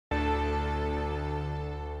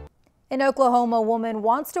An Oklahoma woman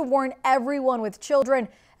wants to warn everyone with children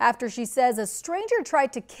after she says a stranger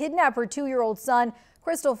tried to kidnap her 2-year-old son.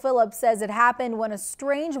 Crystal Phillips says it happened when a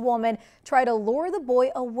strange woman tried to lure the boy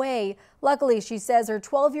away. Luckily, she says her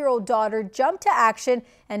 12-year-old daughter jumped to action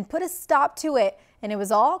and put a stop to it, and it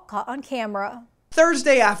was all caught on camera.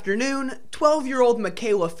 Thursday afternoon, 12-year-old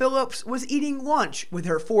Michaela Phillips was eating lunch with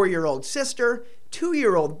her 4-year-old sister,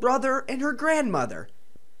 2-year-old brother, and her grandmother.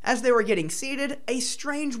 As they were getting seated, a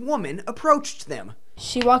strange woman approached them.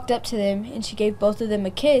 She walked up to them and she gave both of them a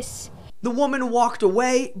kiss. The woman walked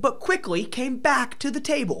away, but quickly came back to the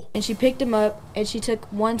table. And she picked him up and she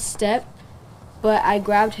took one step, but I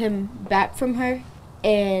grabbed him back from her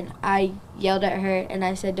and I yelled at her and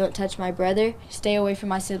I said, "Don't touch my brother, stay away from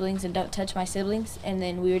my siblings and don't touch my siblings." And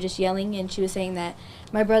then we were just yelling and she was saying that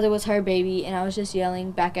my brother was her baby, and I was just yelling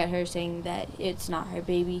back at her saying that it's not her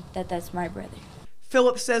baby, that's my brother.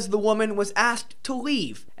 Phillips says the woman was asked to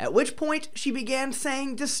leave, at which point she began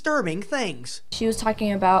saying disturbing things. She was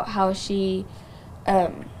talking about how she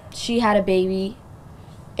had a baby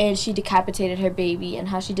and she decapitated her baby and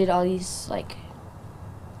how she did all these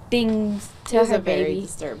things to her baby.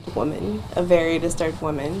 A very disturbed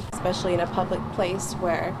woman, especially in a public place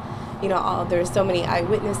where, there's so many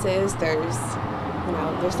eyewitnesses, there's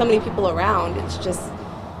so many people around. It's just,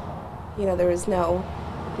 there was no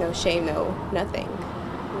shame, nothing.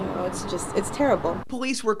 It's terrible.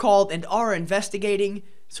 Police were called and are investigating.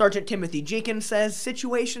 Sergeant Timothy Jenkins says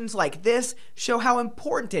situations like this show how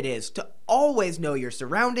important it is to always know your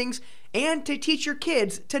surroundings and to teach your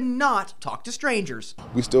kids to not talk to strangers.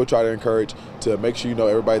 We still try to encourage to make sure you know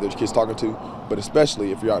everybody that your kid's talking to, but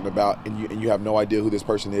especially if you're out and about and you have no idea who this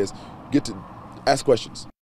person is, get to ask questions.